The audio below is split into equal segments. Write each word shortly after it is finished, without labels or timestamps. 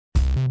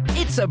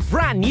It's a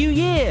brand new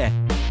year.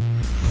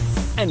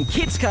 And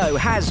KidsCo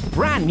has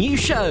brand new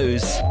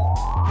shows.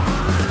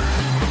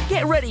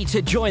 Get ready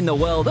to join the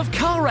world of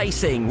car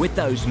racing with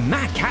those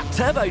madcap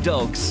turbo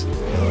dogs.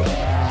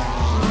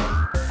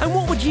 And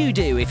what would you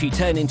do if you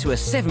turn into a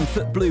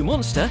 7-foot blue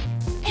monster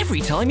every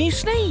time you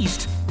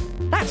sneezed?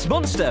 That's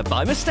Monster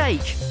by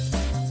mistake.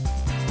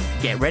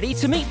 Get ready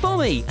to meet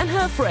Bommy and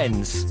her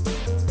friends.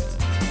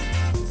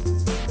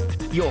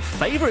 Your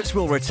favourites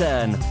will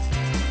return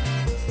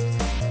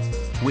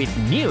with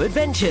new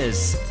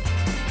adventures.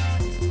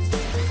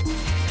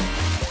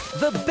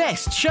 The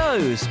best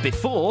shows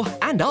before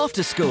and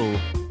after school.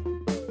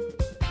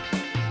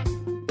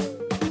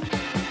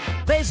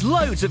 There's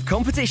loads of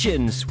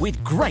competitions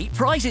with great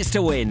prizes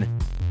to win,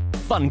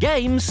 fun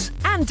games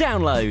and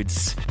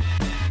downloads,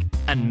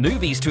 and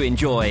movies to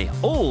enjoy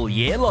all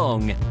year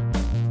long.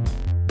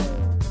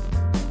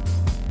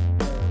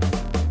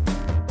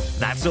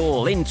 That's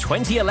all in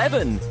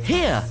 2011,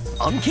 here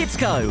on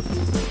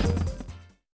KidsCo.